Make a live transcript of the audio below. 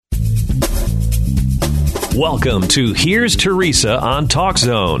Welcome to Here's Teresa on Talk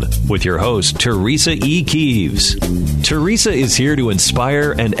Zone with your host, Teresa E. Keeves. Teresa is here to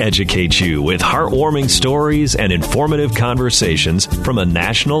inspire and educate you with heartwarming stories and informative conversations from a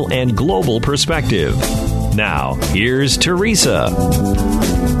national and global perspective. Now, here's Teresa.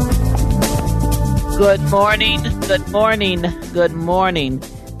 Good morning, good morning, good morning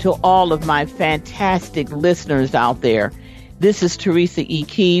to all of my fantastic listeners out there. This is Teresa E.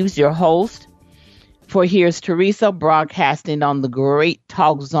 Keeves, your host for Here's Teresa, broadcasting on the great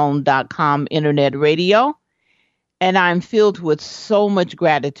TalkZone.com internet radio. And I'm filled with so much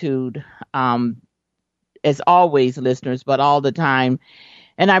gratitude, as always, listeners, but all the time.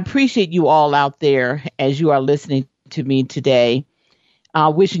 And I appreciate you all out there as you are listening to me today,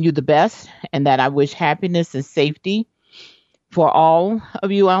 wishing you the best, and that I wish happiness and safety for all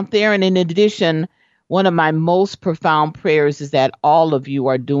of you out there. And in addition, one of my most profound prayers is that all of you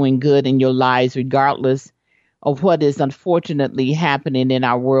are doing good in your lives, regardless of what is unfortunately happening in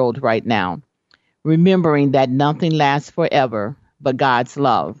our world right now. Remembering that nothing lasts forever but God's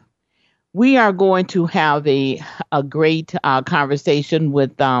love. We are going to have a great conversation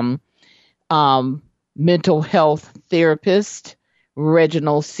with mental health therapist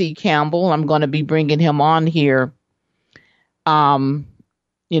Reginald C. Campbell. I'm going to be bringing him on here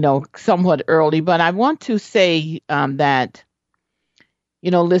somewhat early, but I want to say that,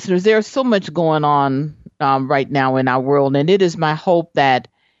 listeners, there's so much going on right now in our world, and it is my hope that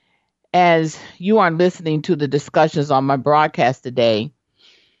as you are listening to the discussions on my broadcast today,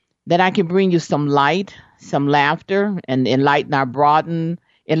 that I can bring you some light, some laughter, and enlighten or broaden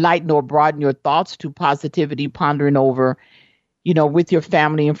your thoughts to positivity, pondering over, with your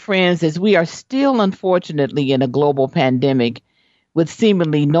family and friends, as we are still, unfortunately, in a global pandemic with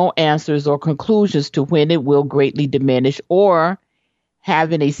seemingly no answers or conclusions to when it will greatly diminish, or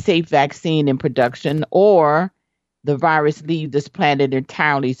having a safe vaccine in production, or the virus leave this planet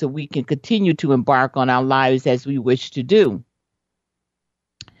entirely so we can continue to embark on our lives as we wish to do.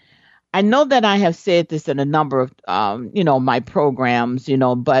 I know that I have said this in a number of, my programs,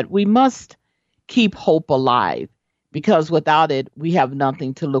 but we must keep hope alive, because without it, we have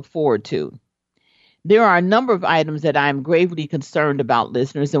nothing to look forward to. There are a number of items that I am gravely concerned about,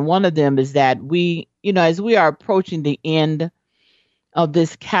 listeners, and one of them is that we, as we are approaching the end of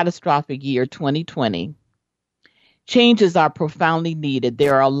this catastrophic year, 2020, changes are profoundly needed.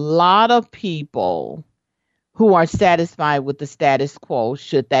 There are a lot of people who are satisfied with the status quo.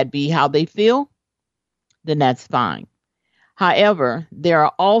 Should that be how they feel, then that's fine. However, there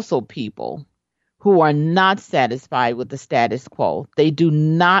are also people who are not satisfied with the status quo. They do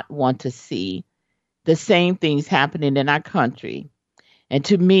not want to see the same things happening in our country. And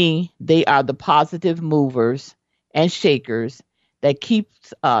to me, they are the positive movers and shakers that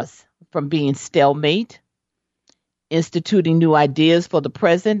keeps us from being stalemate, instituting new ideas for the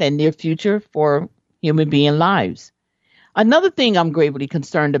present and near future for human being lives. Another thing I'm gravely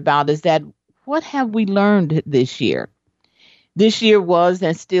concerned about is that what have we learned this year? This year was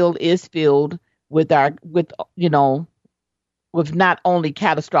and still is filled with not only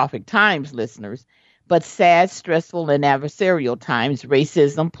catastrophic times, listeners, but sad, stressful, and adversarial times: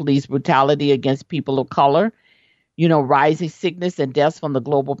 racism, police brutality against people of color, rising sickness and deaths from the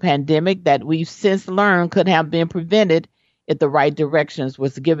global pandemic that we've since learned could have been prevented if the right directions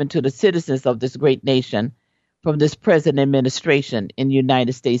was given to the citizens of this great nation from this present administration in the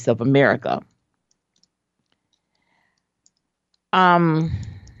United States of America.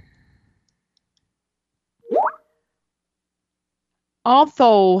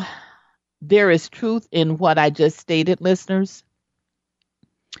 Although there is truth in what I just stated, listeners,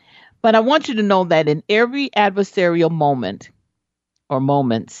 but I want you to know that in every adversarial moment or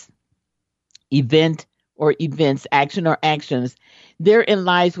moments, event or events, action or actions, therein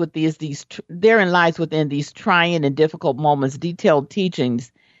lies within these trying and difficult moments detailed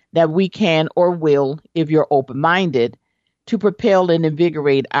teachings that we can or will, if you're open-minded, to propel and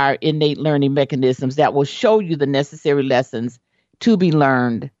invigorate our innate learning mechanisms that will show you the necessary lessons to be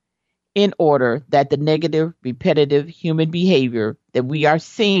learned in order that the negative, repetitive human behavior that we are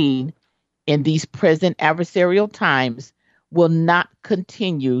seeing in these present adversarial times will not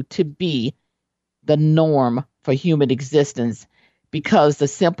continue to be the norm for human existence. Because the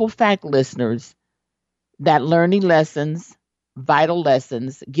simple fact, listeners, that learning lessons, vital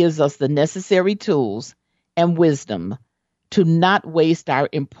lessons, gives us the necessary tools and wisdom to not waste our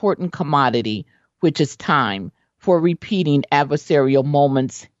important commodity, which is time, for repeating adversarial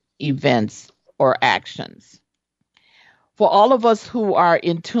moments, events, or actions. For all of us who are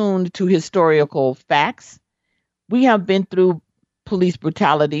in tune to historical facts, we have been through police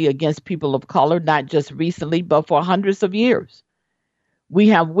brutality against people of color, not just recently, but for hundreds of years. We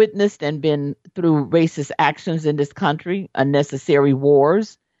have witnessed and been through racist actions in this country, unnecessary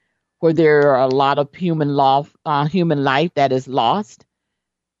wars, where there are a lot of human life that is lost.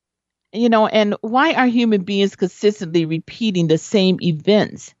 And why are human beings consistently repeating the same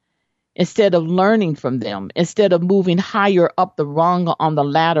events instead of learning from them, instead of moving higher up the rung on the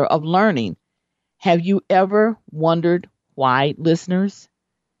ladder of learning? Have you ever wondered why, listeners?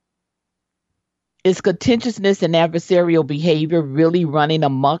 Is contentiousness and adversarial behavior really running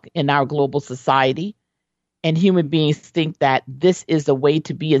amok in our global society? And human beings think that this is the way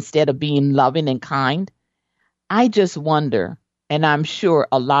to be instead of being loving and kind? I just wonder, and I'm sure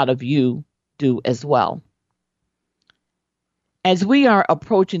a lot of you do as well. As we are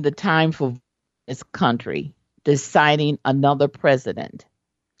approaching the time for this country deciding another president,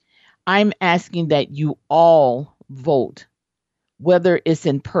 I'm asking that you all vote, whether it's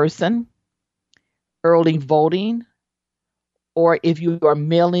in person, early voting, or if you are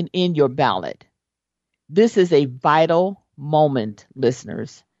mailing in your ballot. This is a vital moment,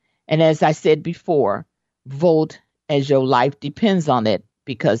 listeners. And as I said before, vote as your life depends on it,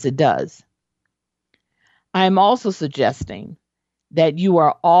 because it does. I am also suggesting that you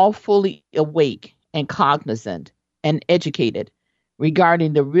are all fully awake and cognizant and educated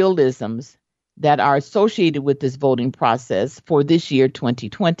regarding the realisms that are associated with this voting process for this year,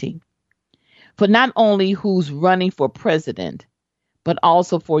 2020. For not only who's running for president, but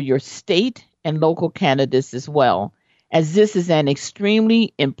also for your state and local candidates as well, as this is an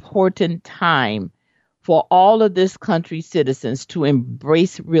extremely important time for all of this country's citizens to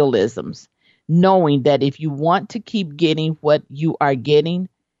embrace realisms, knowing that if you want to keep getting what you are getting,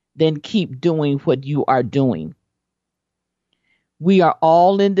 then keep doing what you are doing. We are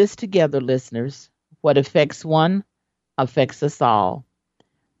all in this together, listeners. What affects one affects us all.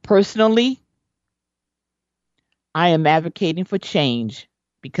 Personally, I am advocating for change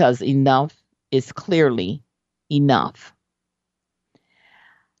because enough is clearly enough.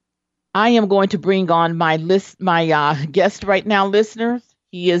 I am going to bring on my guest right now, listeners.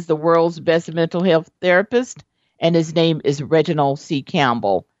 He is the world's best mental health therapist, and his name is Reginald C.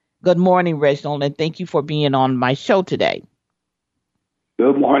 Campbell. Good morning, Reginald, and thank you for being on my show today.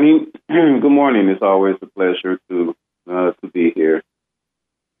 Good morning. Good morning. It's always a pleasure to be here.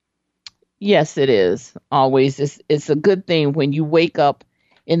 Yes, it is. Always. It's a good thing when you wake up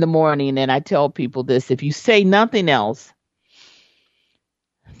in the morning, and I tell people this, if you say nothing else,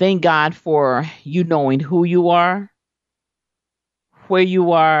 thank God for you knowing who you are, where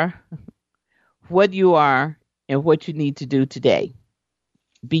you are, what you are, and what you need to do today.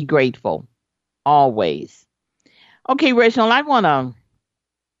 Be grateful. Always. Okay, Reginald,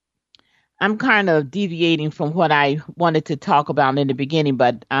 I'm kind of deviating from what I wanted to talk about in the beginning,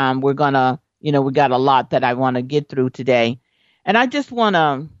 but we got a lot that I want to get through today. And I just want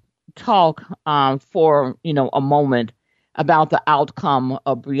to talk for, a moment about the outcome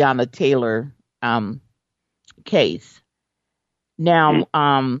of Breonna Taylor case. Now,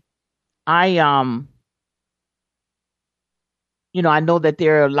 I know that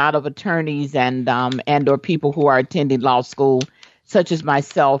there are a lot of attorneys and or people who are attending law school, such as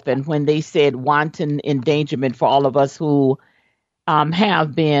myself, and when they said wanton endangerment for all of us who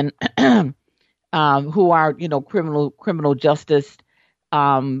have been, who are criminal justice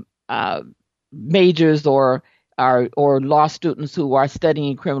majors or law students who are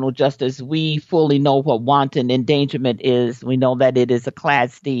studying criminal justice, we fully know what wanton endangerment is. We know that it is a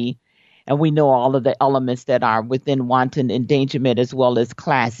Class D, and we know all of the elements that are within wanton endangerment as well as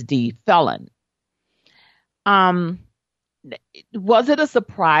Class D felon. Was it a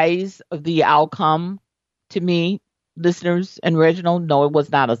surprise of the outcome to me, listeners and Reginald? No, it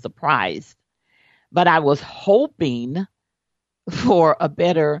was not a surprise, but I was hoping for a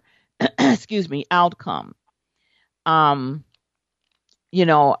better, outcome.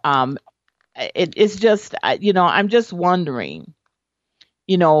 It's just, I'm just wondering,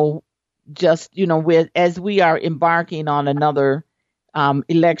 as we are embarking on another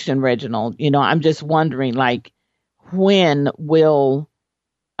election, Reginald, I'm just wondering, when will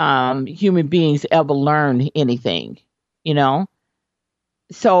human beings ever learn anything,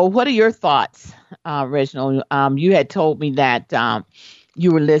 So what are your thoughts, Reginald? You had told me that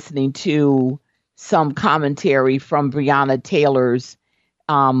you were listening to some commentary from Breonna Taylor's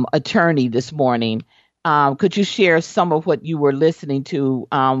attorney this morning. Could you share some of what you were listening to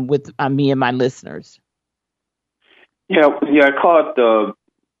with me and my listeners? Yeah, I caught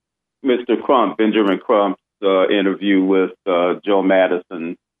Mr. Crump, Benjamin Crump's interview with Joe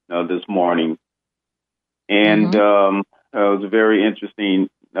Madison this morning. And was a very interesting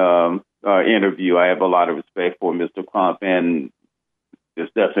interview. I have a lot of respect for Mr. Crump, and there's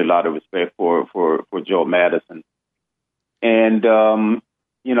definitely a lot of respect for Joe Madison. And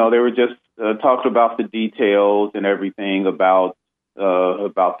they were just talking about the details and everything about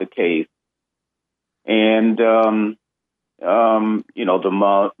the case, and the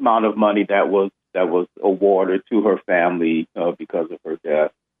amount of money that was awarded to her family because of her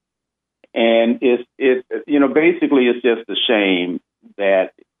death. And it's basically it's just a shame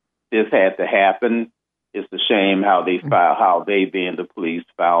that this had to happen. It's a shame how they being the police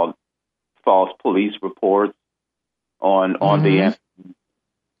filed false police reports on the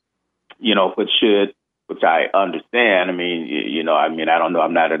which I understand. I mean, I don't know.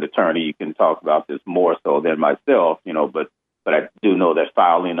 I'm not an attorney. You can talk about this more so than myself, but I do know that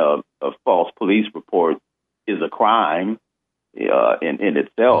filing a false police report is a crime in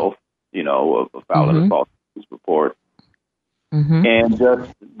itself, filing a false police report. Mm-hmm. And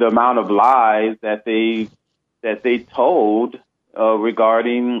just the amount of lies that they told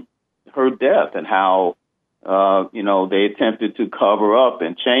regarding her death and how, they attempted to cover up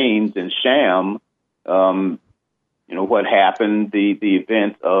and change and sham, what happened, the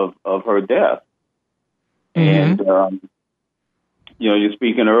event of her death. Mm-hmm. And, you're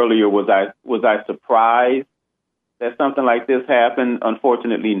speaking earlier, was I surprised that something like this happened?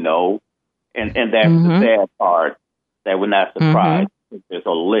 Unfortunately, no. And that's the sad part, that we're not surprised. Mm-hmm. There's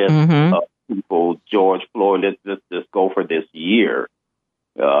a list of people, George Floyd, let's just go for this year.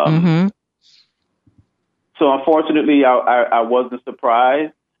 So unfortunately, I wasn't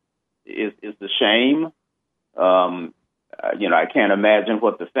surprised. It's a shame. I can't imagine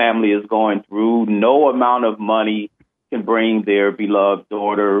what the family is going through. No amount of money can bring their beloved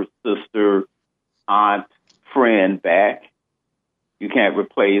daughter, sister, aunt, friend back. You can't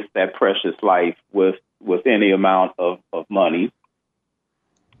replace that precious life with any amount of money.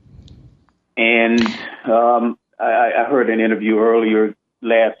 And I heard an interview earlier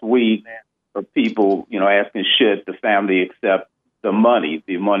last week of people, asking, should the family accept the money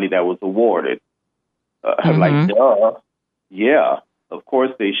that was awarded? Like, duh, yeah, of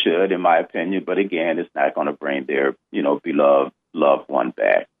course they should, in my opinion. But again, it's not going to bring their, beloved loved one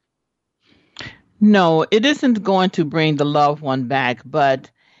back. No, it isn't going to bring the loved one back, but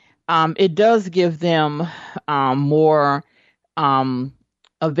it does give them more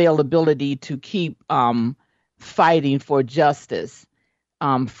availability to keep fighting for justice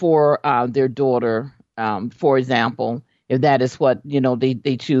for their daughter, for example, if that is what,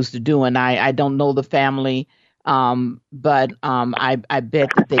 they choose to do. And I don't know the family, but I bet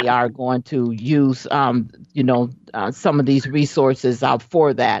that they are going to use, some of these resources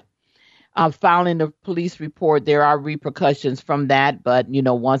for that. Filing a police report, there are repercussions from that. But,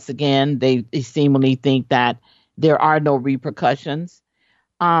 once again, they seemingly think that there are no repercussions.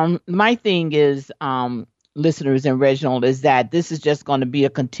 My thing is, listeners and Reginald, is that this is just going to be a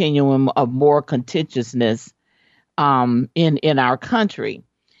continuum of more contentiousness in our country.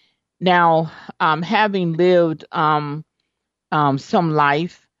 Now, having lived some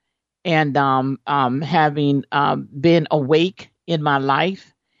life and having been awake in my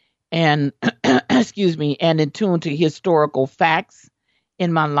life and excuse me, and in tune to historical facts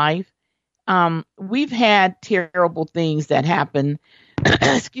in my life, we've had terrible things that happen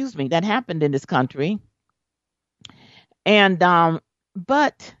excuse me, that happened in this country. And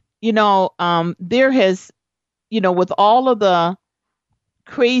but there has, with all of the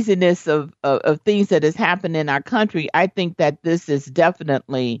craziness of things that has happened in our country, I think that this is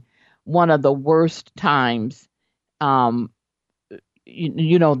definitely one of the worst times, of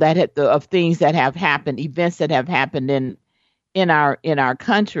things that have happened, events that have happened in our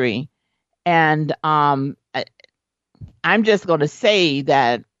country. And I'm just going to say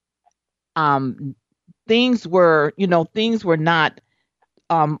that things were not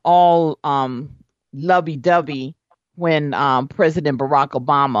all lovey-dovey when President Barack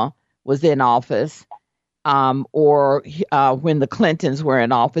Obama was in office, or when the Clintons were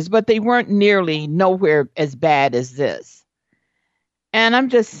in office, but they weren't nearly nowhere as bad as this. And I'm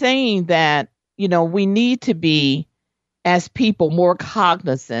just saying that, we need to be, as people, more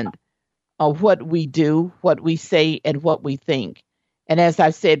cognizant of what we do, what we say, and what we think. And as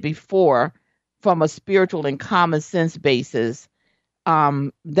I've said before, from a spiritual and common sense basis,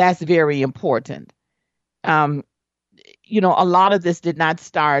 that's very important. A lot of this did not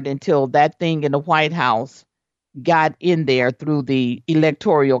start until that thing in the White House got in there through the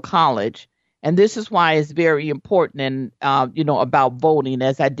Electoral College. And this is why it's very important, and about voting,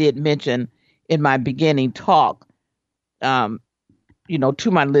 as I did mention in my beginning talk, to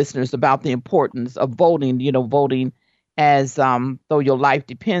my listeners about the importance of voting, voting as though your life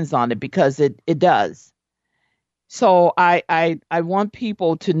depends on it, because it does. So I want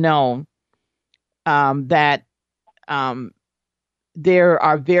people to know that there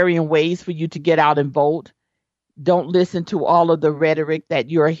are varying ways for you to get out and vote. Don't listen to all of the rhetoric that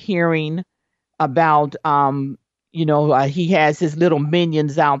you're hearing about, he has his little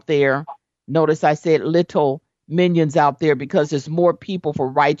minions out there. Notice I said little minions out there, because there's more people for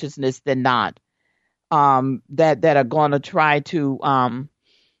righteousness than not, that are going to try to,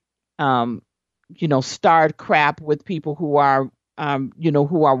 start crap with people who are,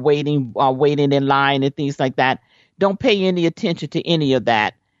 who are waiting in line and things like that. Don't pay any attention to any of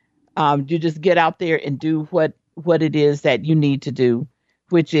that. You just get out there and do what it is that you need to do,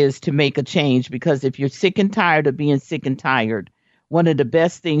 which is to make a change. Because if you're sick and tired of being sick and tired, one of the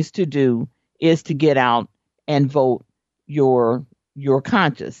best things to do is to get out and vote your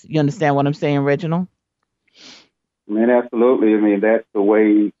conscience. You understand what I'm saying, Reginald? I mean, absolutely. I mean, that's the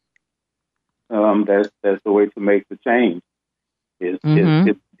way. That's the way to make the change. Is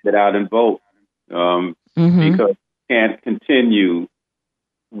to get out and vote. Because you can't continue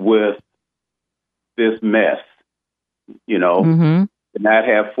with this mess. To not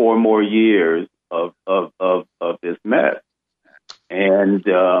have 4 more years of this mess, and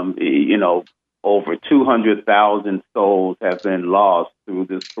over 200,000 souls have been lost through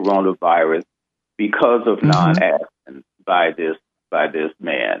this coronavirus because of non-action by this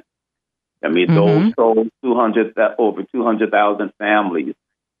man. I mean, those souls, over 200,000 families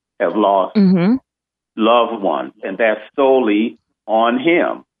have lost loved ones, and that's solely on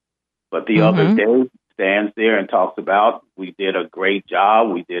him. But the other day, stands there and talks about, we did a great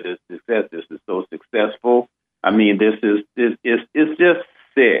job, we did a success, this is so successful. I mean, it's just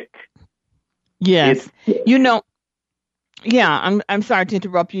sick. Yes. I'm sorry to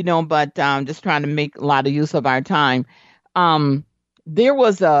interrupt you, but just trying to make a lot of use of our time. There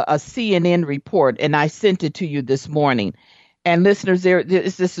was a CNN report, and I sent it to you this morning. And listeners,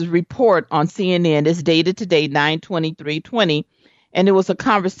 this is a report on CNN. It's dated today, 9/23/20. And it was a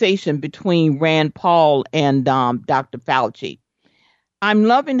conversation between Rand Paul and Dr. Fauci. I'm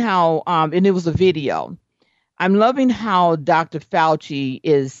loving how, and it was a video. I'm loving how Dr. Fauci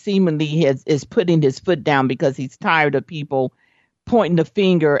is seemingly is putting his foot down, because he's tired of people pointing the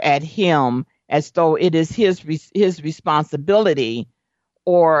finger at him as though it is his responsibility,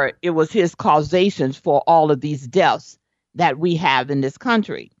 or it was his causations for all of these deaths that we have in this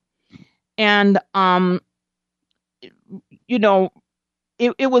country. And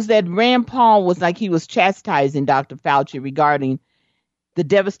it was that Rand Paul was like, he was chastising Dr. Fauci regarding the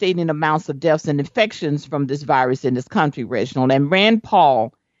devastating amounts of deaths and infections from this virus in this country, Reginald. And Rand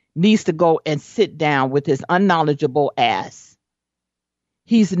Paul needs to go and sit down with his unknowledgeable ass.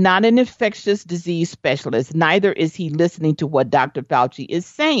 He's not an infectious disease specialist. Neither is he listening to what Dr. Fauci is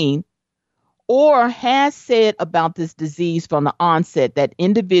saying or has said about this disease from the onset, that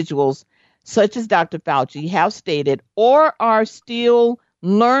individuals such as Dr. Fauci have stated or are still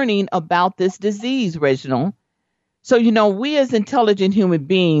learning about this disease, Reginald. So, we as intelligent human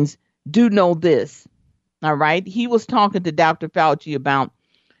beings do know this. All right. He was talking to Dr. Fauci about,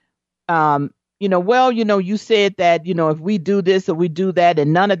 you said that, if we do this or we do that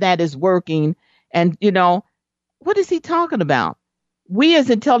and none of that is working. And, what is he talking about? We as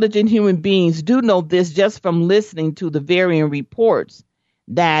intelligent human beings do know this just from listening to the varying reports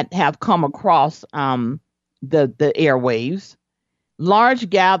that have come across the airwaves. Large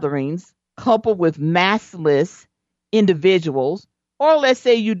gatherings coupled with maskless individuals, or let's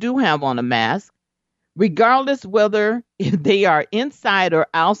say you do have on a mask, regardless whether they are inside or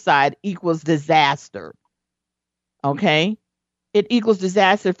outside, equals disaster. Okay? It equals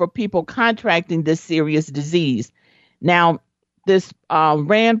disaster for people contracting this serious disease. Now, this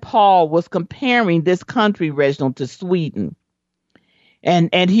Rand Paul was comparing this country, Reginald, to Sweden.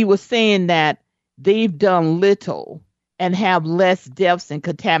 And he was saying that they've done little and have less deaths and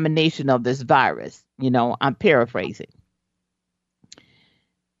contamination of this virus. I'm paraphrasing.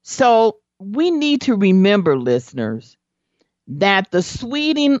 So we need to remember, listeners, that the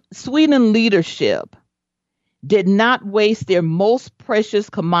Sweden leadership did not waste their most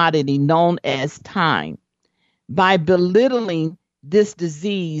precious commodity, known as time, by belittling this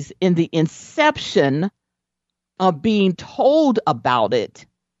disease in the inception of being told about it.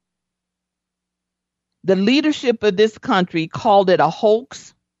 The leadership of this country called it a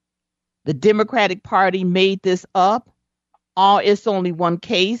hoax. The Democratic Party made this up. It's only one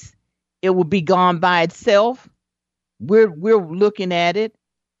case. It will be gone by itself. We're looking at it.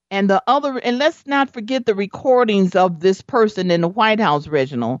 And let's not forget the recordings of this person in the White House,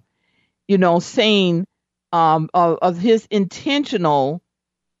 Reginald, saying of his intentional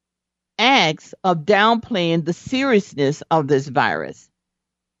acts of downplaying the seriousness of this virus.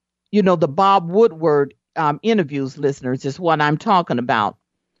 You know, the Bob Woodward interviews, listeners, is what I'm talking about.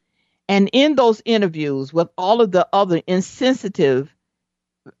 And in those interviews, with all of the other insensitive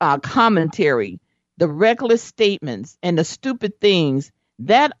commentary, the reckless statements, and the stupid things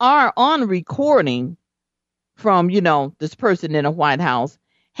that are on recording from, this person in the White House,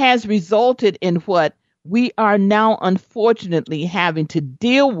 has resulted in what we are now unfortunately having to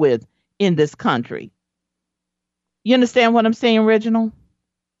deal with in this country. You understand what I'm saying, Reginald?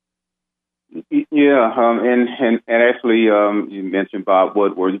 Yeah, and actually, you mentioned Bob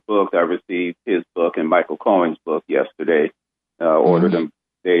Woodward's book. I received his book and Michael Cohen's book yesterday. Ordered them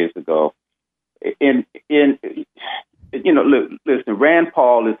days ago. And listen, Rand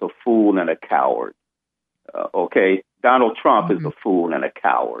Paul is a fool and a coward. Okay, Donald Trump is a fool and a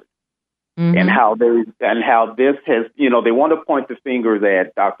coward. And how this has, they want to point the finger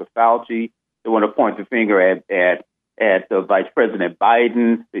at Dr. Fauci. They want to point the finger at Vice President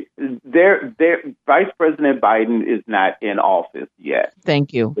Biden. Vice President Biden is not in office yet.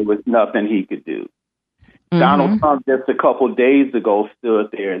 Thank you. There was nothing he could do. Donald Trump just a couple of days ago stood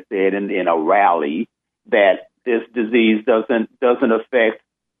there and said in a rally that this disease doesn't affect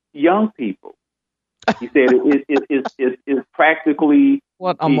young people. He said it's practically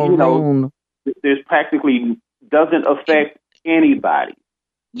what a maroon. There's practically doesn't affect anybody.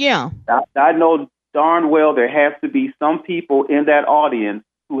 Yeah, I know darn well there has to be some people in that audience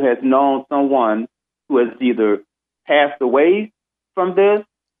who has known someone who has either passed away from this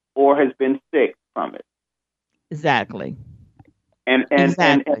or has been sick from it. Exactly. And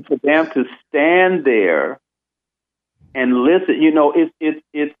for them to stand there and listen,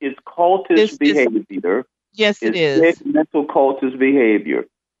 it's cultish behavior. Yes, it is. It's mental cultish behavior.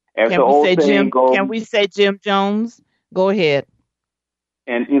 Can we say Jim Jones? Go ahead.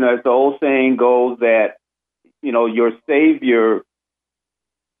 And, as the old saying goes that, your savior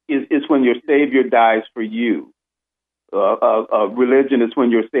is when your savior dies for you. Religion is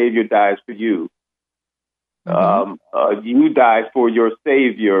when your savior dies for you. You die for your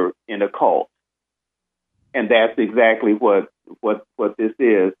savior in a cult. And that's exactly what this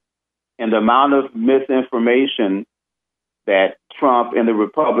is. And the amount of misinformation that Trump and the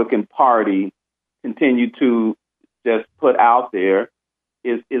Republican Party continue to just put out there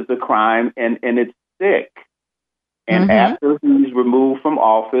is a crime, and it's sick. And after he's removed from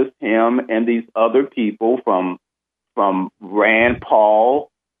office, him and these other people from Rand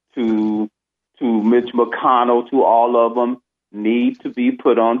Paul to Mitch McConnell, to all of them, need to be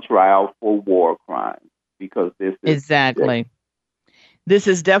put on trial for war crimes, because this is exactly. This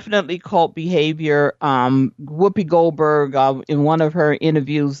is definitely cult behavior. Whoopi Goldberg, in one of her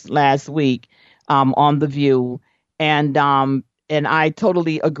interviews last week on The View, and I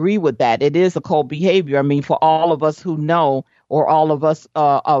totally agree with that. It is a cult behavior. I mean, for all of us who know, or all of us,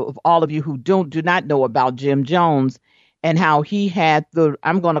 all of you who do not know about Jim Jones, and how he had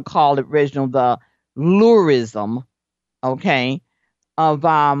I'm going to call it, Reginald, the lurism, okay, of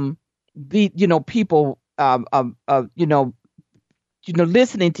people,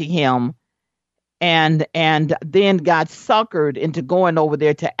 listening to him, and then got suckered into going over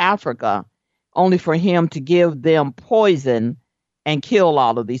there to Africa, only for him to give them poison and kill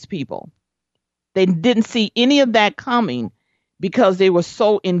all of these people. They didn't see any of that coming because they were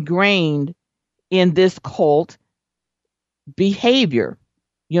so ingrained in this cult behavior.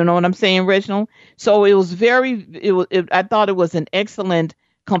 You know what I'm saying, Reginald? So it was I thought it was an excellent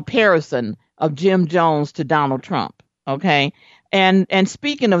comparison of Jim Jones to Donald Trump. Okay. And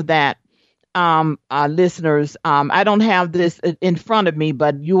speaking of that, listeners, I don't have this in front of me,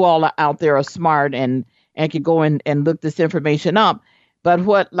 but you all out there are smart and can go and look this information up. But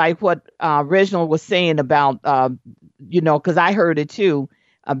what Reginald was saying about, because I heard it too,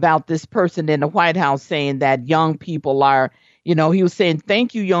 about this person in the White House saying that young people are, he was saying,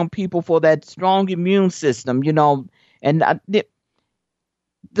 thank you, young people, for that strong immune system, and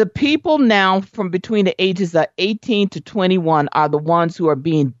the people now from between the ages of 18 to 21 are the ones who are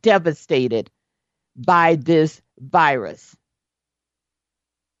being devastated by this virus.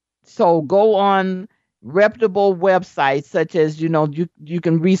 So go on reputable websites such as, you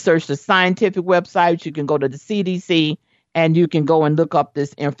can research the scientific websites, you can go to the CDC, and you can go and look up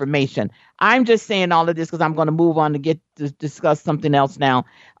this information. I'm just saying all of this because I'm going to move on to get to discuss something else now.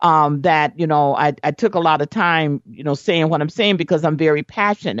 That, I took a lot of time, saying what I'm saying because I'm very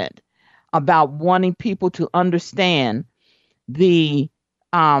passionate about wanting people to understand the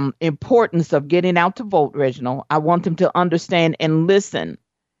importance of getting out to vote, Reginald. I want them to understand and listen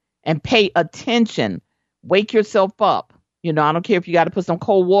and pay attention Wake yourself up. I don't care if you got to put some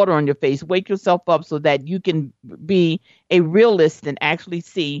cold water on your face. Wake yourself up so that you can be a realist and actually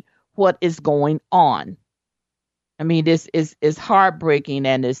see what is going on. I mean, this is heartbreaking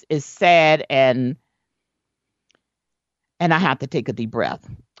and is sad, and I have to take a deep breath.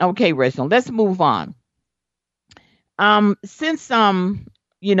 Okay, Reginald, let's move on. Since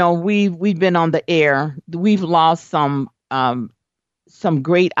we've been on the air, we've lost some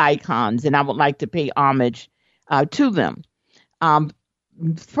great icons, and I would like to pay homage to them.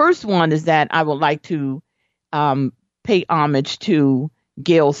 First one is that I would like to pay homage to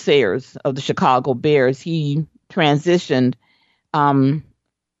Gale Sayers of the Chicago Bears. He transitioned at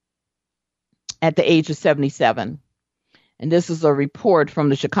the age of 77. And this is a report from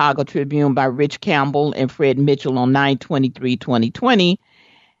the Chicago Tribune by Rich Campbell and Fred Mitchell on 9/23/2020.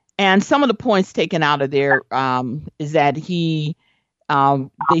 And some of the points taken out of there is that they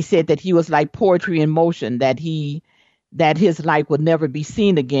said that he was like poetry in motion, that his life would never be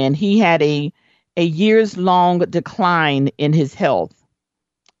seen again. He had a years-long decline in his health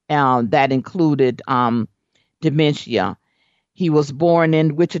that included dementia. He was born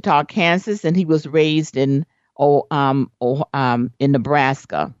in Wichita, Kansas, and he was raised in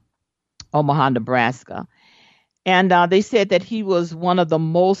Nebraska, Omaha, Nebraska. And they said that he was one of the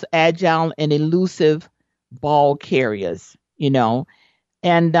most agile and elusive ball carriers, and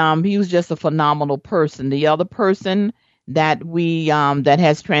he was just a phenomenal person. The other person that that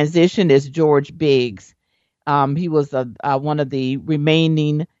has transitioned is George Biggs. He was one of the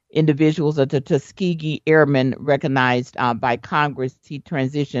remaining individuals of the Tuskegee Airmen recognized by Congress. He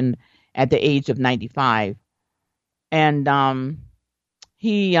transitioned at the age of 95. And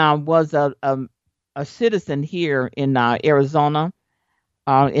he was a citizen here in Arizona,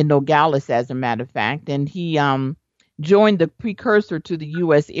 in Nogales, as a matter of fact. And he joined the precursor to the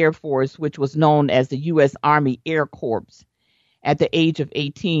U.S. Air Force, which was known as the U.S. Army Air Corps, at the age of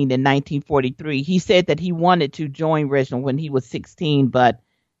 18 in 1943. He said that he wanted to join Reginald when he was 16, but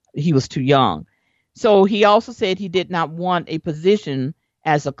he was too young. So he also said he did not want a position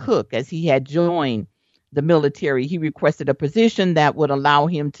as a cook, as he had joined the military. He requested a position that would allow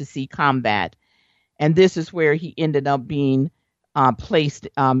him to see combat. And this is where he ended up being placed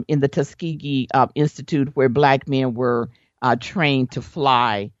in the Tuskegee Institute, where Black men were trained to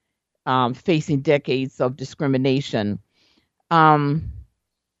fly, facing decades of discrimination. That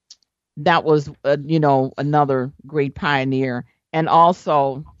was, another great pioneer. And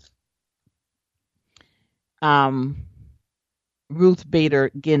also Ruth Bader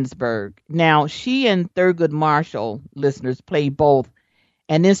Ginsburg. Now, she and Thurgood Marshall, listeners, played both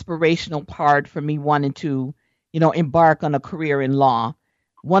an inspirational part for me wanting to, embark on a career in law.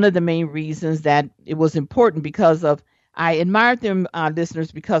 One of the main reasons that it was important because of, I admired them,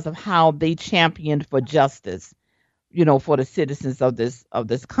 listeners, because of how they championed for justice, for the citizens of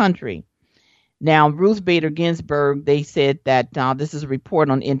this country. Now, Ruth Bader Ginsburg, they said that this is a report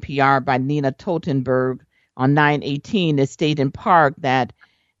on NPR by Nina Totenberg on 9/18. It stated in part that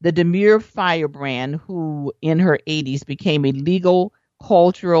the demure firebrand, who in her 80s became a legal,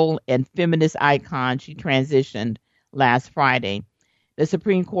 cultural, and feminist icon, she transitioned last Friday. The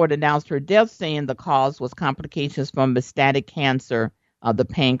Supreme Court announced her death, saying the cause was complications from metastatic cancer of the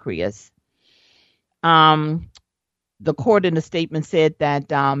pancreas. The court in a statement said that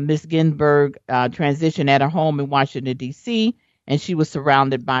Ms. Ginsburg transitioned at her home in Washington, D.C., and she was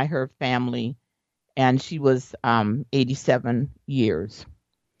surrounded by her family, and she was 87 years.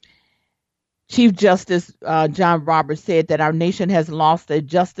 Chief Justice John Roberts said that our nation has lost a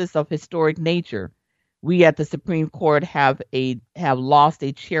justice of historic nature. We at the Supreme Court have lost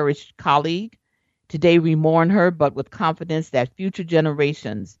a cherished colleague. Today we mourn her, but with confidence that future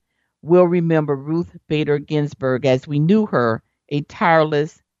generations will remember Ruth Bader Ginsburg as we knew her, a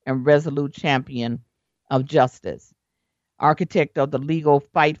tireless and resolute champion of justice. Architect of the legal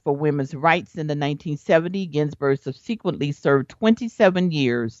fight for women's rights in the 1970s, Ginsburg subsequently served 27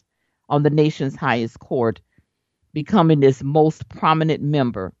 years on the nation's highest court, becoming its most prominent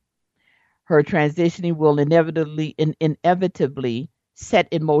member. Her transitioning will inevitably set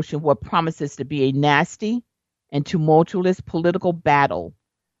in motion what promises to be a nasty and tumultuous political battle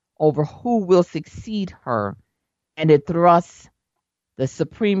over who will succeed her, and it thrusts the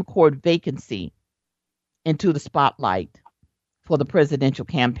Supreme Court vacancy into the spotlight for the presidential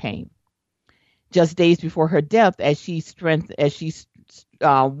campaign. Just days before her death, as she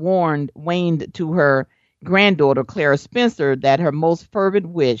waned to her granddaughter, Clara Spencer, that her most fervent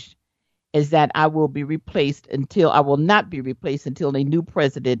wish is that I will not be replaced until a new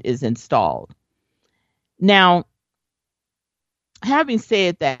president is installed. Now, having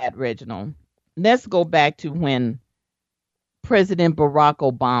said that, Reginald, let's go back to when President Barack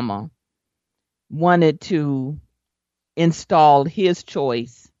Obama wanted to install his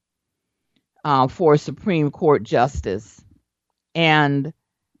choice for Supreme Court justice, and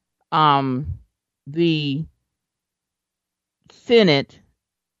the Senate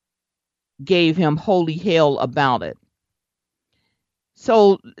gave him holy hell about it.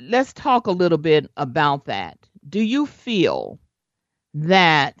 So let's talk a little bit about that. Do you feel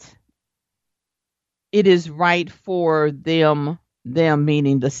that it is right for them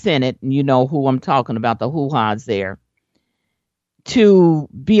meaning the Senate, and you know who I'm talking about, the hoo-has there, to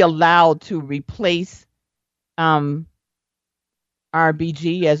be allowed to replace RBG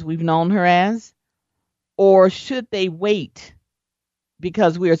as we've known her as? Or should they wait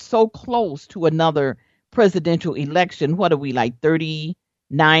because we are so close to another presidential election? What are we, like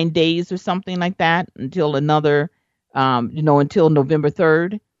 39 days or something like that until another, until November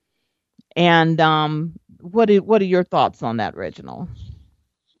 3rd? And what are your thoughts on that, Reginald?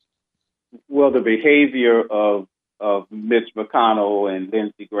 Well, the behavior of Mitch McConnell and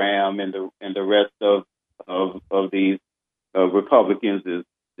Lindsey Graham and the rest of these Republicans is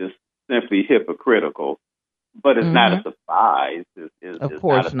just simply hypocritical. But it's not a surprise. Of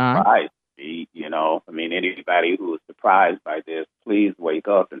course not. Surprise to me, I mean, anybody who is surprised by this, please wake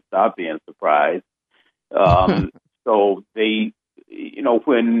up and stop being surprised. So they,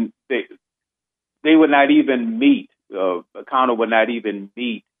 when they would not even meet, McConnell would not even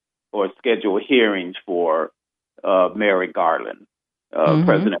meet or schedule hearings for Merrick Garland,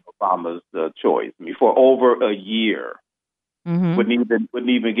 President Obama's choice. I mean, for over a year, wouldn't even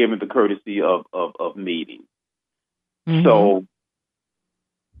give him the courtesy of meetings. So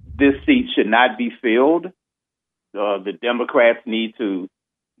this seat should not be filled. The Democrats need to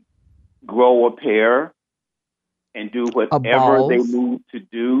grow a pair and do whatever they need to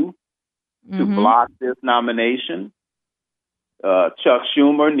do to block this nomination. Chuck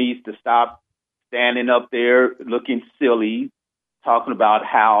Schumer needs to stop standing up there looking silly, talking about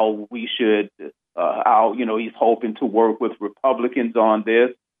how we should, he's hoping to work with Republicans on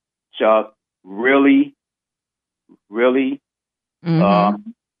this. Chuck, really?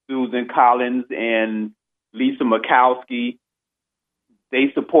 Susan Collins and Lisa Murkowski,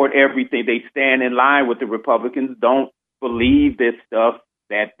 they support everything. They stand in line with the Republicans. Don't believe this stuff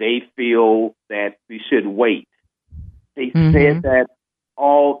that they feel that we should wait. They said that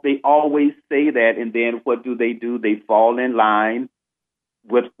they always say that, and then what do? They fall in line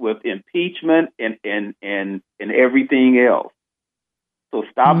with impeachment and everything else. So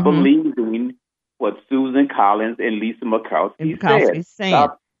stop believing what Susan Collins and Lisa Murkowski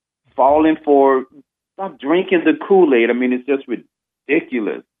said. Stop drinking the Kool-Aid. I mean, it's just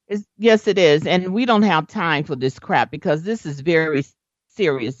ridiculous. Yes, it is. And we don't have time for this crap because this is very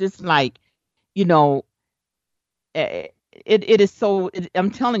serious. It's like, it is so,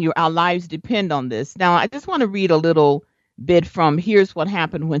 I'm telling you, our lives depend on this. Now, I just want to read a little bit from Here's What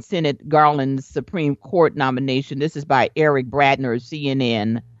Happened When Senate Garland's Supreme Court Nomination. This is by Eric Bradner,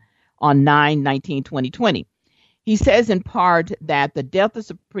 CNN, on 9/19/2020. He says in part that the death of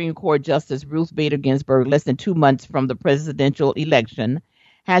Supreme Court Justice Ruth Bader Ginsburg less than 2 months from the presidential election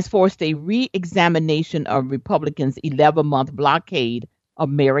has forced a re-examination of Republicans' 11-month blockade of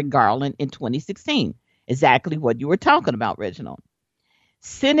Merrick Garland in 2016. Exactly what you were talking about, Reginald.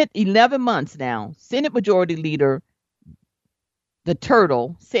 Senate, 11 months now, Senate Majority Leader, the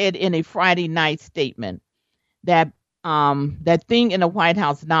Turtle, said in a Friday night statement that that thing in the White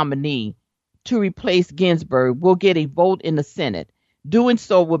House nominee to replace Ginsburg will get a vote in the Senate. Doing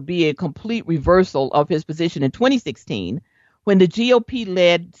so would be a complete reversal of his position in 2016 when the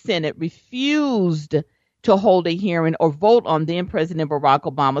GOP-led Senate refused to hold a hearing or vote on then President Barack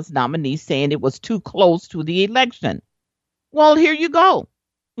Obama's nominee, saying it was too close to the election. Well, here you go,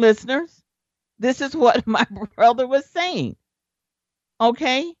 listeners. This is what my brother was saying.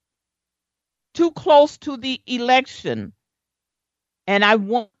 Okay? Too close to the election. And I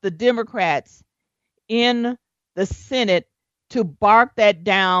want the Democrats in the Senate to bark that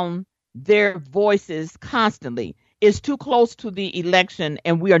down their voices constantly. It's too close to the election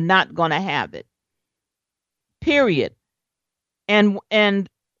and we are not going to have it. Period. And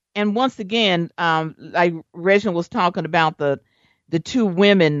once again, like Reginald was talking about the two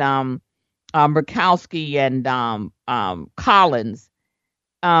women, Murkowski and Collins.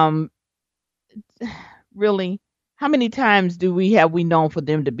 Really, how many times have we known for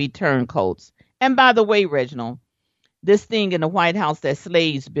them to be turncoats? And by the way, Reginald, this thing in the White House that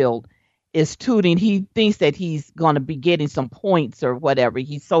Slaves built is tooting. He thinks that he's going to be getting some points or whatever.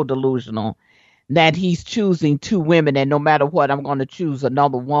 He's so delusional. that he's choosing two women, and no matter what, I'm going to choose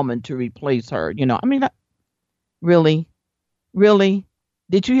another woman to replace her. I mean, really, really.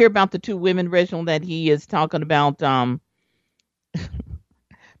 Did you hear about the two women, Reginald, that he is talking about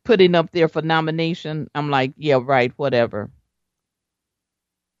putting up there for nomination? I'm like, yeah, right, whatever.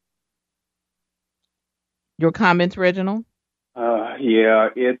 Your comments, Reginald? Yeah,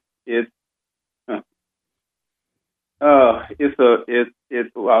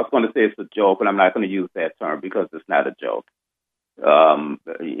 well, I was going to say it's a joke, and I'm not going to use that term because it's not a joke.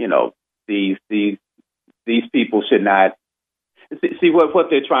 These people should not see what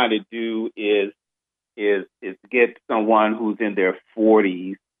they're trying to do is get someone who's in their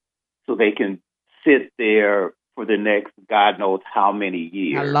 40s so they can sit there for the next God knows how many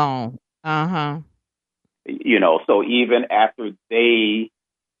years. How long? So even after they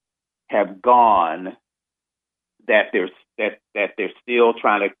have gone, that they're still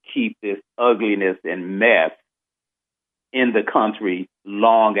trying to keep this ugliness and mess in the country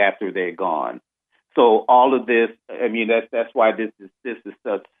long after they're gone. So all of this, I mean, that's why this is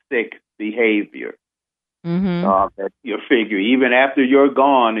such sick behavior. That you figure even after you're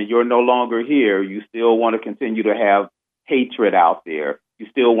gone and you're no longer here, you still want to continue to have hatred out there. You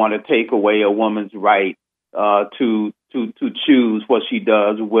still want to take away a woman's right to choose what she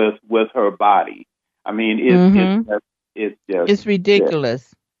does with her body. I mean, it's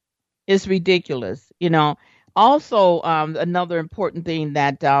ridiculous. Yeah. It's ridiculous. Also, another important thing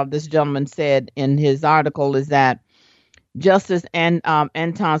that this gentleman said in his article is that Justice Anton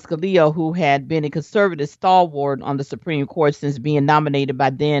Scalia, who had been a conservative stalwart on the Supreme Court since being nominated by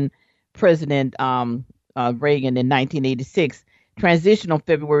then President Reagan in 1986, transitioned on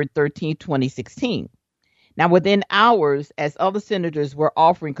February 13, 2016. Now, within hours, as other senators were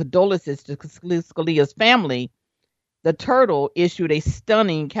offering condolences to Scalia's family, the Turtle issued a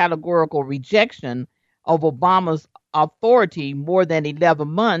stunning categorical rejection of Obama's authority more than 11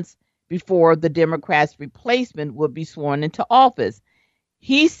 months before the Democrats' replacement would be sworn into office.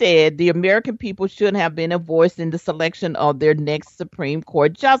 He said the American people should have been a voice in the selection of their next Supreme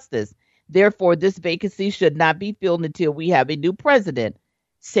Court justice. Therefore, this vacancy should not be filled until we have a new president,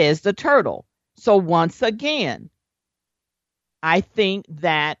 says the Turtle. So once again, I think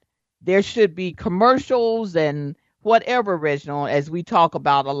that there should be commercials and whatever, Reginald, as we talk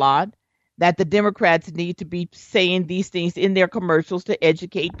about a lot, that the Democrats need to be saying these things in their commercials to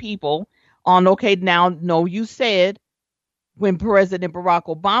educate people on, okay, now, no, you said when President Barack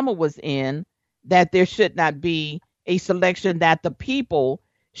Obama was in that there should not be a selection, that the people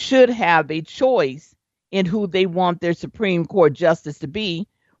should have a choice in who they want their Supreme Court justice to be,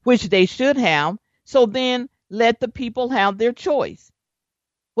 which they should have. So then let the people have their choice.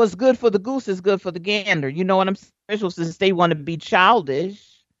 What's good for the goose is good for the gander. You know what I'm saying? Since they want to be childish,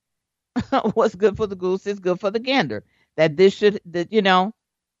 what's good for the goose is good for the gander. That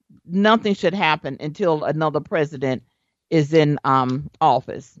nothing should happen until another president is in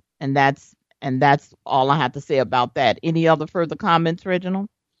office. And that's all I have to say about that. Any other further comments, Reginald?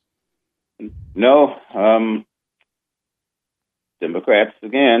 No. Democrats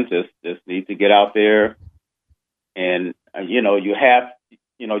again just need to get out there and you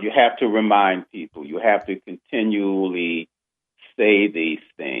have to remind people. You have to continually say these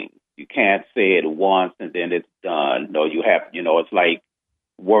things. You can't say it once and then it's done. No, you have, it's like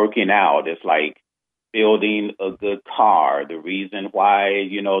working out. It's like building a good car. The reason why,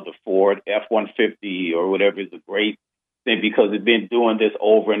 the Ford F-150 or whatever is a great thing, because it's been doing this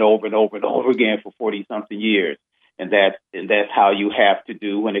over and over and over and over again for 40 something years. And that's how you have to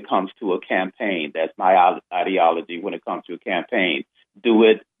do when it comes to a campaign. That's my ideology when it comes to a campaign. Do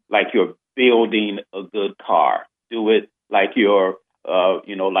it like you're building a good car. Do it like you're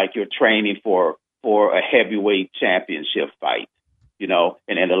training for a heavyweight championship fight. And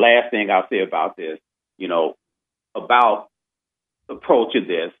then the last thing I'll say about this, about approaching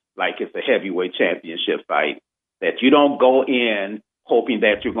this like it's a heavyweight championship fight, that you don't go in hoping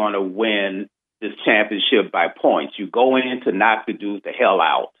that you're going to win this championship by points. You go in to knock the dude the hell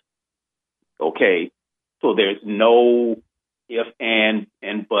out. Okay? So there's no if and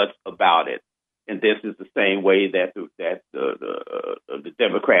buts about it. And this is the same way that the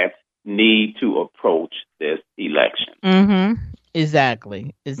Democrats need to approach this election. Mm-hmm.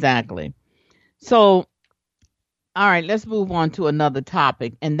 Exactly. So, all right, let's move on to another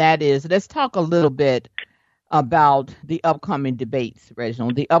topic, and that is, let's talk a little bit about the upcoming debates,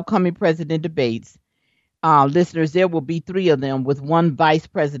 Reginald. The upcoming president debates, listeners, there will be 3 of them with one vice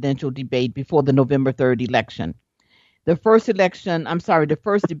presidential debate before the November 3rd election. The first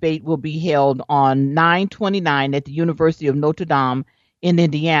debate will be held on 9/29 at the University of Notre Dame in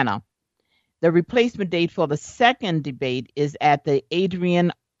Indiana. The replacement date for the second debate is at the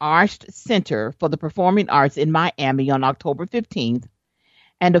Adrian Arsht Center for the Performing Arts in Miami on October 15th.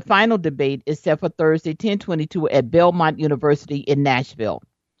 And the final debate is set for Thursday, 10/22 at Belmont University in Nashville.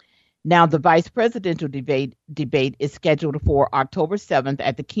 Now, the vice presidential debate is scheduled for October 7th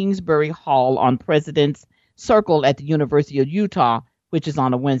at the Kingsbury Hall on President's Circle at the University of Utah, which is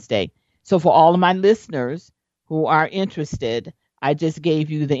on a Wednesday. So for all of my listeners who are interested, I just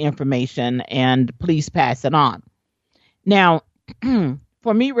gave you the information, and please pass it on. Now,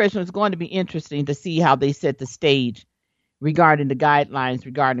 for me, Reginald, it's going to be interesting to see how they set the stage regarding the guidelines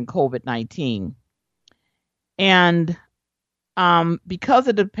regarding COVID-19. And because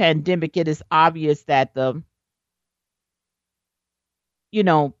of the pandemic, it is obvious that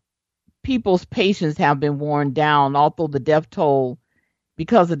people's patience have been worn down, although the death toll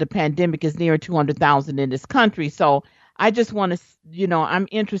because of the pandemic is near 200,000 in this country. So I just want to, I'm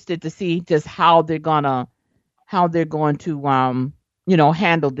interested to see just how they're going to handle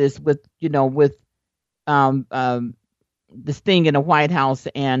this with this thing in the White House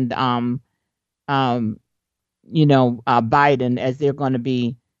and, Biden as they're going to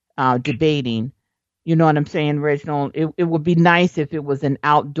be debating. You know what I'm saying, Reginald? It would be nice if it was an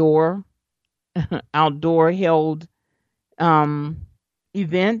outdoor held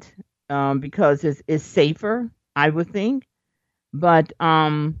event because it's safer, I would think. But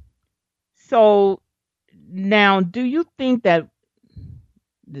so now, do you think that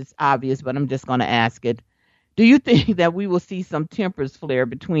it's obvious, but I'm just going to ask it. Do you think that we will see some tempers flare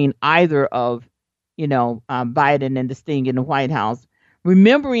between either of, Biden and this thing in the White House,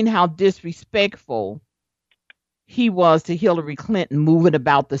 remembering how disrespectful he was to Hillary Clinton moving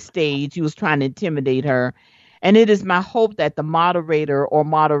about the stage? He was trying to intimidate her. And it is my hope that the moderator or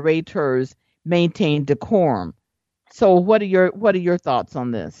moderators maintain decorum. So what are your thoughts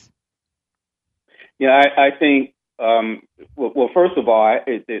on this? Yeah, I think, well, first of all,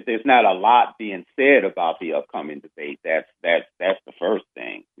 there's not a lot being said about the upcoming debate. That's the first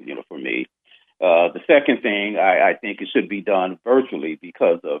thing, for me. The second thing, I think it should be done virtually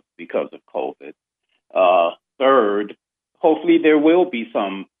because of COVID. Third, hopefully there will be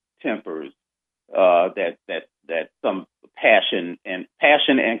some tempers that some passion and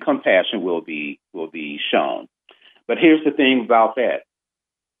compassion will be shown. But here's the thing about that.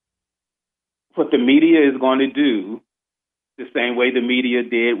 What the media is going to do, the same way the media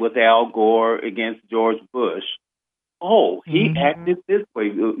did with Al Gore against George Bush. Oh, he acted this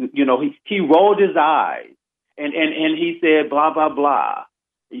way. He rolled his eyes and he said blah blah blah.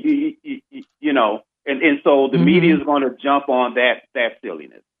 And so the media is going to jump on that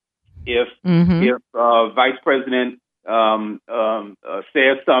silliness. If Vice President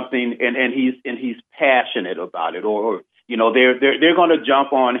says something and he's passionate about it, or they're going to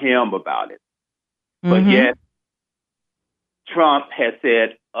jump on him about it. But yet Trump has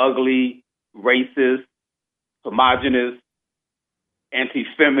said ugly, racist, homogenous,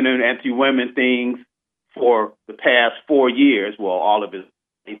 anti-feminine, anti-women things for the past 4 years. Well, all of his,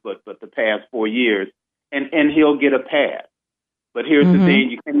 but the past 4 years, and he'll get a pass. But here's the thing: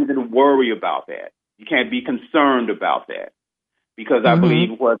 you can't even worry about that. You can't be concerned about that, because I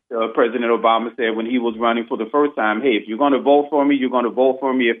believe what President Obama said when he was running for the first time: hey, if you're going to vote for me, you're going to vote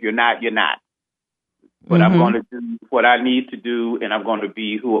for me. If you're not, you're not. But I'm going to do what I need to do, and I'm going to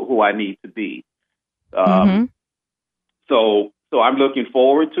be who I need to be. So I'm looking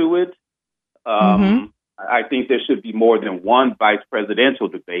forward to it. I think there should be more than one vice presidential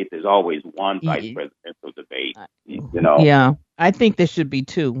debate. There's always one vice presidential debate. Yeah, I think there should be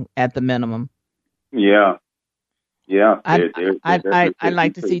two at the minimum. Yeah. I'd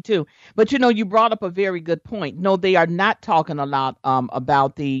like to see two. But you brought up a very good point. No, they are not talking a lot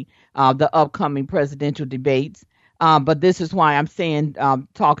about the upcoming presidential debates. But this is why I'm saying,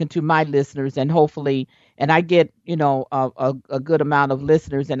 talking to my listeners, and hopefully, and I get a good amount of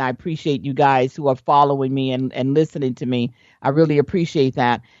listeners, and I appreciate you guys who are following me and listening to me. I really appreciate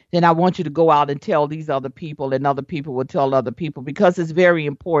that. Then I want you to go out and tell these other people, and other people will tell other people, because it's very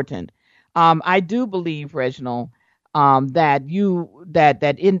important. I do believe, Reginald, that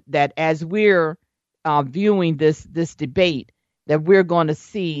as we're viewing this debate, that we're going to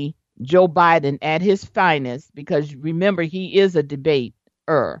see Joe Biden at his finest, because remember, he is a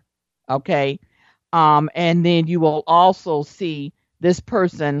debater, okay? And then you will also see this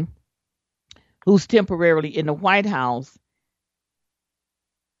person who's temporarily in the White House.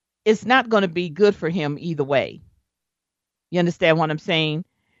 It's not going to be good for him either way. You understand what I'm saying?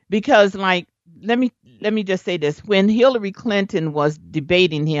 Because, let me just say this: when Hillary Clinton was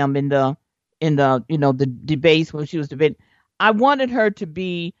debating him in the debates when she was debating, I wanted her to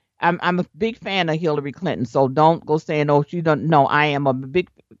be I'm a big fan of Hillary Clinton, so don't go saying, "Oh, she don't." No, I am a big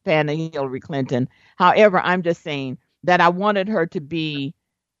fan of Hillary Clinton. However, I'm just saying that I wanted her to be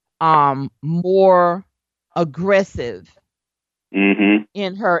more aggressive Mm-hmm.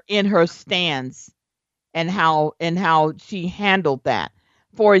 in her stance and how she handled that.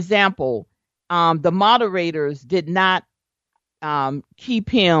 For example, the moderators did not keep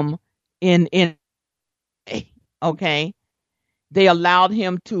him in okay. They allowed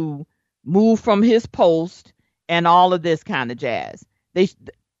him to move from his post and all of this kind of jazz.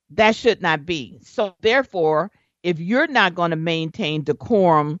 That should not be. So therefore, if you're not going to maintain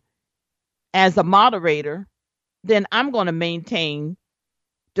decorum as a moderator, then I'm going to maintain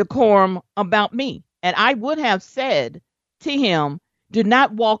decorum about me. And I would have said to him, do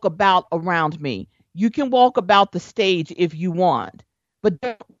not walk about around me. You can walk about the stage if you want, but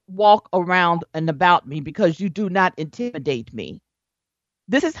don't walk around and about me because you do not intimidate me.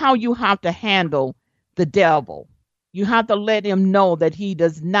 This is how you have to handle the devil. You have to let him know that he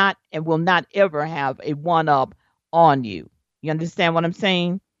does not and will not ever have a one up on you. You understand what I'm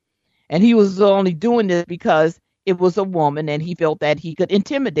saying? And he was only doing this because it was a woman and he felt that he could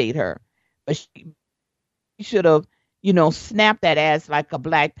intimidate her. But she should have, snapped that ass like a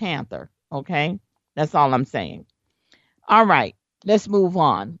Black Panther. Okay? That's all I'm saying. All right, let's move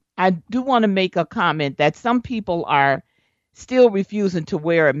on. I do want to make a comment that some people are still refusing to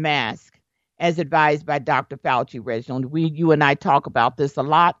wear a mask as advised by Dr. Fauci, Reginald. You and I talk about this a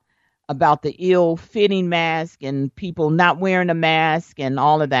lot, about the ill-fitting mask and people not wearing a mask and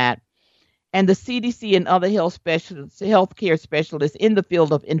all of that. And the CDC and other healthcare specialists in the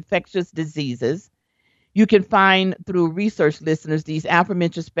field of infectious diseases, you can find through research, listeners, these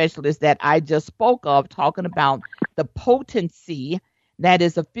aforementioned specialists that I just spoke of, talking about the potency that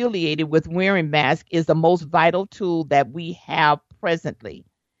is affiliated with wearing masks is the most vital tool that we have presently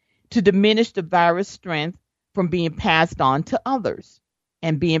to diminish the virus strength from being passed on to others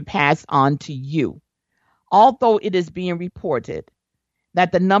and being passed on to you. Although it is being reported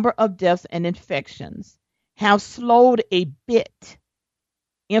that the number of deaths and infections have slowed a bit,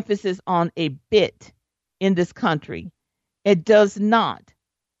 emphasis on a bit, in this country, it does not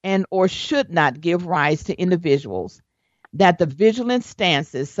and or should not give rise to individuals that the vigilant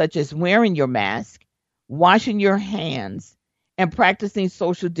stances such as wearing your mask, washing your hands, and practicing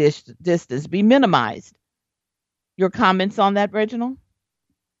social distance be minimized. Your comments on that, Reginald?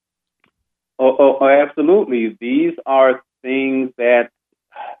 Oh, absolutely. These are things that,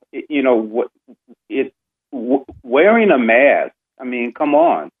 wearing a mask. I mean, come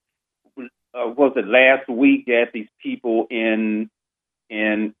on. Was it last week that these people in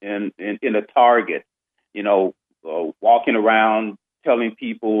a Target, walking around telling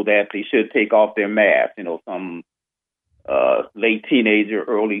people that they should take off their mask, some late teenager,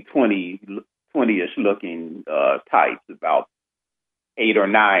 early 20-ish looking types, about 8 or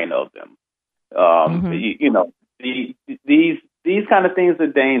 9 of them. These kind of things are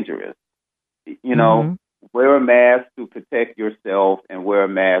dangerous. Wear a mask to protect yourself and wear a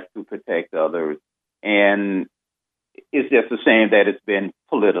mask to protect others. And it's just a shame that it's been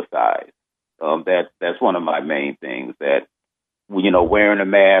politicized. That's one of my main things, that, wearing a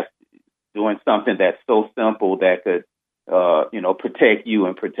mask, doing something that's so simple that could, protect you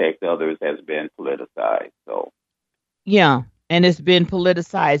and protect others, has been politicized. So, yeah. And it's been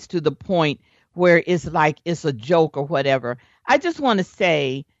politicized to the point where it's like it's a joke or whatever. I just want to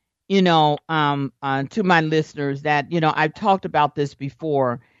say, to my listeners that, I've talked about this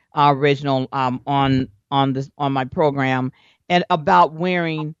before, Reginald, on my program, and about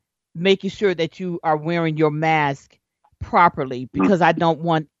making sure that you are wearing your mask properly, because I don't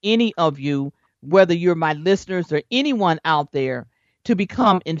want any of you, whether you're my listeners or anyone out there, to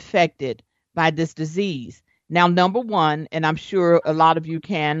become infected by this disease. Now, number one, and I'm sure a lot of you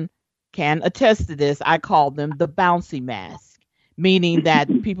can attest to this, I call them the bouncy mask, meaning that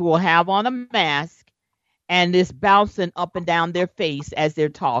people will have on a mask and it's bouncing up and down their face as they're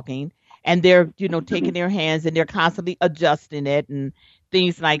talking, and they're, taking their hands and they're constantly adjusting it and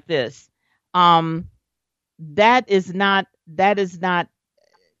things like this. That is not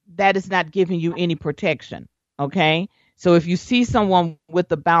giving you any protection. Okay. So if you see someone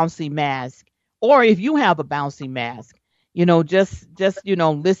with a bouncy mask, or if you have a bouncy mask, just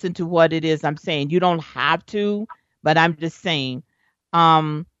listen to what it is I'm saying. You don't have to, but I'm just saying.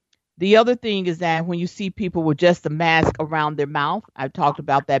 The other thing is that when you see people with just a mask around their mouth, I've talked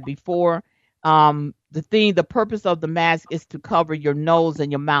about that before. The purpose of the mask is to cover your nose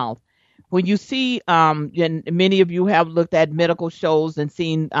and your mouth. When you see, and many of you have looked at medical shows and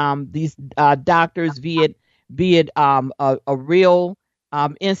seen these doctors, be it a real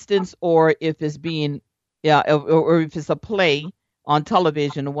instance, or if it's being, yeah, or if it's a play on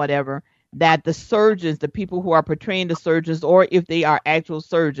television or whatever, that the surgeons, the people who are portraying the surgeons, or if they are actual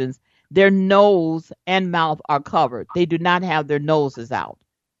surgeons, their nose and mouth are covered. They do not have their noses out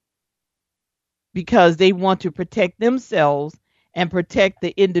because they want to protect themselves and protect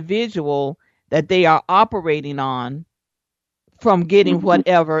the individual that they are operating on from getting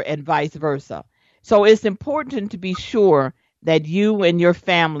whatever, and vice versa. So it's important to be sure that you and your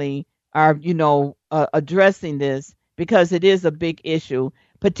family are, addressing this, because it is a big issue,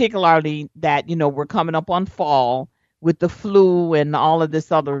 particularly that, we're coming up on fall with the flu and all of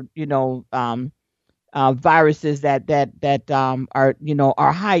this other, viruses that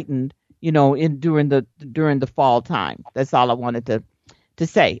are heightened, during the fall time. That's all I wanted to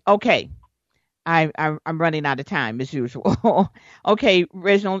say. Okay. I'm running out of time as usual. Okay,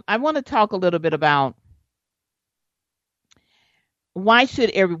 Reginald, I want to talk a little bit about why should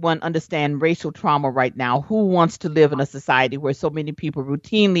everyone understand racial trauma right now? Who wants to live in a society where so many people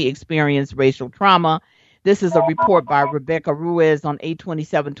routinely experience racial trauma? This is a report by Rebecca Ruiz on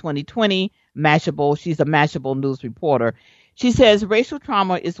 8/27/2020, Mashable. She's a Mashable news reporter. She says racial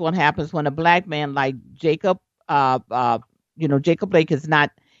trauma is what happens when a black man like Jacob, Jacob Blake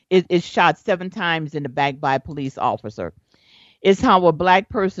is shot 7 times in the back by a police officer. It's how a black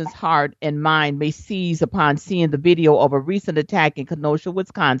person's heart and mind may seize upon seeing the video of a recent attack in Kenosha,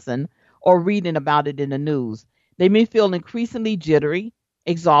 Wisconsin, or reading about it in the news. They may feel increasingly jittery,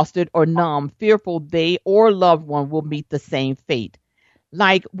 exhausted, or numb, fearful they or loved one will meet the same fate.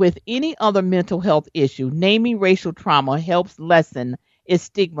 Like with any other mental health issue, naming racial trauma helps lessen its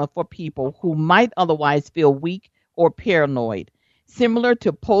stigma for people who might otherwise feel weak or paranoid. Similar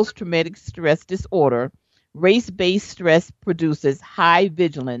to post-traumatic stress disorder, race-based stress produces high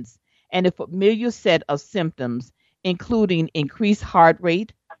vigilance and a familiar set of symptoms, including increased heart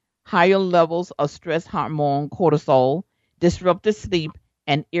rate, higher levels of stress hormone cortisol, disrupted sleep,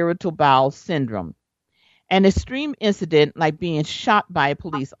 and irritable bowel syndrome. An extreme incident like being shot by a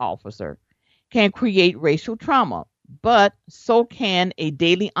police officer can create racial trauma, but so can a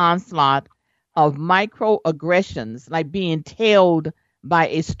daily onslaught of microaggressions like being tailed by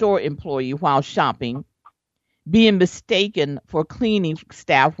a store employee while shopping, being mistaken for cleaning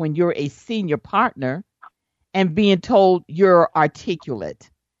staff when you're a senior partner, and being told you're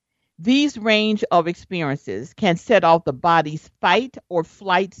articulate. These range of experiences can set off the body's fight or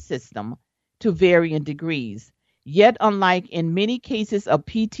flight system to varying degrees. Yet, unlike in many cases of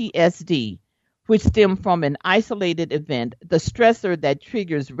PTSD, which stem from an isolated event, the stressor that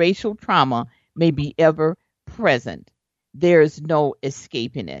triggers racial trauma may be ever present. There's no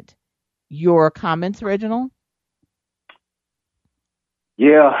escaping it. Your comments, Reginald?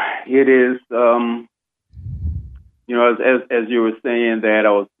 Yeah, it is. As you were saying that,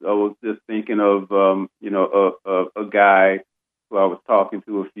 I was just thinking of a guy who I was talking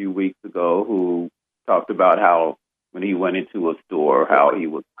to a few weeks ago who talked about how when he went into a store, how he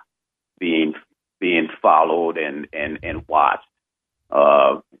was being followed and watched.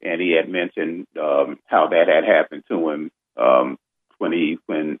 And he had mentioned how that had happened to him when he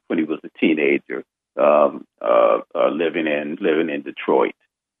was a teenager, living in Detroit.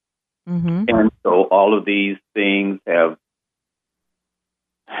 Mm-hmm. And so all of these things have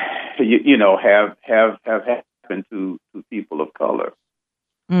happened to people of color.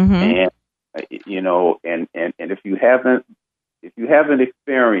 Mm-hmm. And if you haven't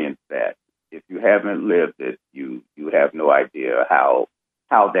experienced that, if you haven't lived it, you have no idea how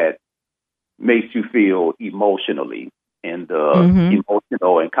that makes you feel emotionally, and the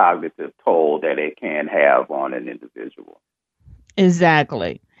emotional and cognitive toll that it can have on an individual.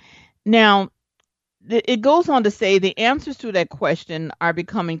 Exactly. Now, it goes on to say the answers to that question are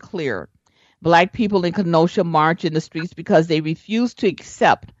becoming clear. Black people in Kenosha march in the streets because they refuse to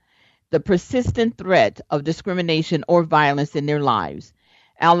accept the persistent threat of discrimination or violence in their lives.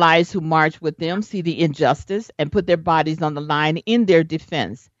 Allies who march with them see the injustice and put their bodies on the line in their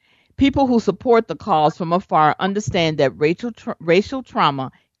defense. People who support the cause from afar understand that racial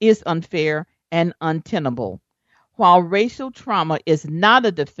trauma is unfair and untenable. While racial trauma is not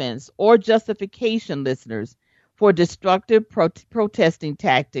a defense or justification, listeners, for destructive protesting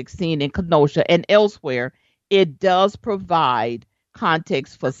tactics seen in Kenosha and elsewhere, it does provide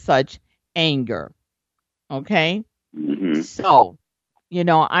context for such anger. Okay? Mm-hmm. So,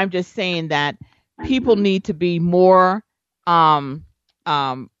 I'm just saying that people need to be more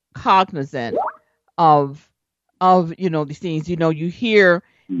cognizant of these things. You hear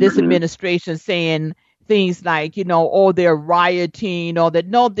this administration saying things like, they're rioting, or that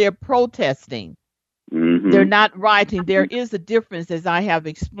no, they're protesting. Mm-hmm. They're not rioting. There is a difference, as I have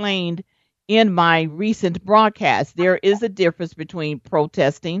explained in my recent broadcast. There is a difference between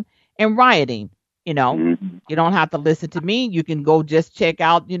protesting and rioting. You know, you don't have to listen to me. You can go just check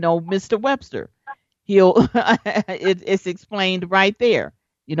out, Mr. Webster. It's explained right there.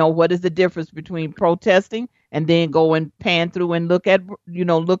 What is the difference between protesting and then go and pan through and look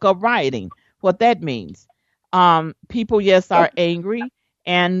up rioting, what that means. People, yes, are angry,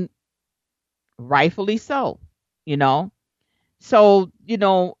 and rightfully so, So,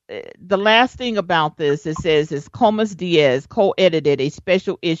 the last thing about this, it says, is Comas Diaz co-edited a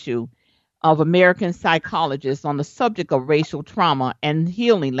special issue of American Psychologist on the subject of racial trauma and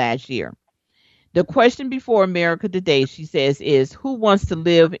healing last year. The question before America today, she says, is who wants to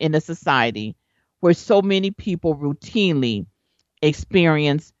live in a society where so many people routinely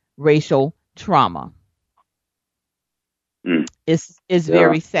experience racial trauma? It's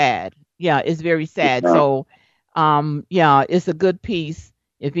very sad. Yeah, it's very sad. So, it's a good piece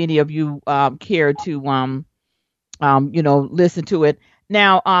if any of you care to, listen to it.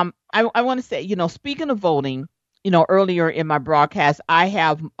 Now, I want to say, speaking of voting, earlier in my broadcast, I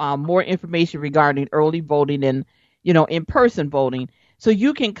have more information regarding early voting and, in-person voting. So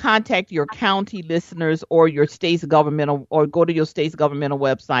you can contact your county listeners or your state's governmental, or go to your state's governmental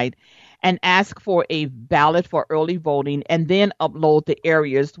website and ask for a ballot for early voting, and then upload the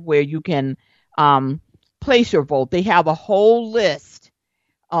areas where you can place your vote. They have a whole list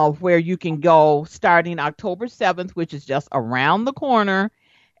of where you can go starting October 7th, which is just around the corner.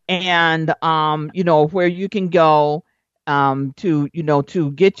 And, where you can go to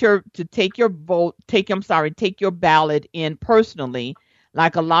take your ballot in personally,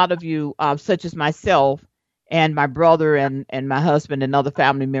 like a lot of you, such as myself and my brother and my husband and other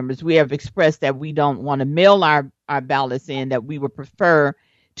family members, we have expressed that we don't want to mail our ballots in, that we would prefer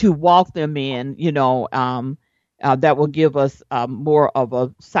to walk them in, that will give us more of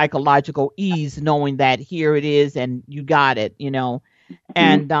a psychological ease, knowing that here it is and you got it, and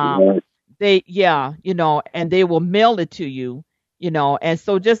and they will mail it to you, and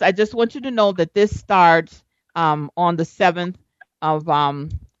so I just want you to know that this starts on the 7th of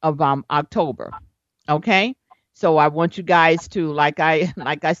October. Okay. So I want you guys to, like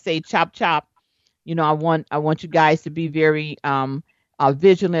I say, chop, chop, I want you guys to be very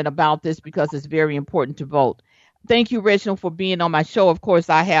vigilant about this, because it's very important to vote. Thank you, Reginald, for being on my show. Of course,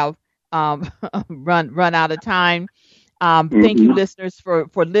 I have run out of time. Thank you, listeners, for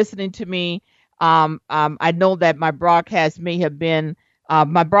listening to me. I know that my broadcast may have been,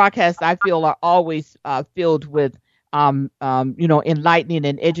 I feel, are always filled with, enlightening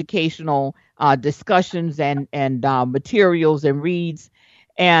and educational discussions and materials and reads.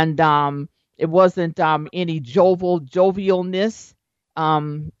 And it wasn't any jovialness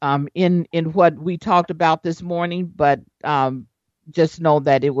in what we talked about this morning, but just know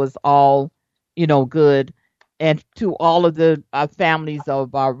that it was all, good. And to all of the families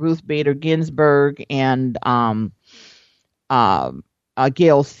of Ruth Bader Ginsburg and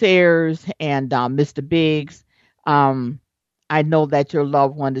Gail Sayers and Mr. Biggs, I know that your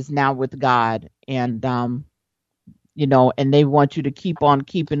loved one is now with God, and and they want you to keep on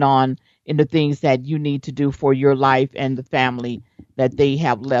keeping on in the things that you need to do for your life and the family that they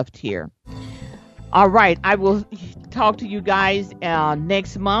have left here. All right, I will talk to you guys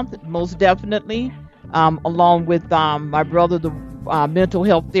next month, most definitely. Along with my brother, the mental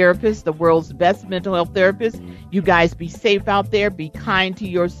health therapist, the world's best mental health therapist. You guys be safe out there. Be kind to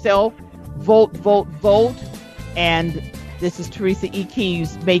yourself. Vote, vote, vote. And this is Teresa E.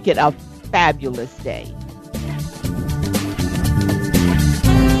 Keeves. Make it a fabulous day.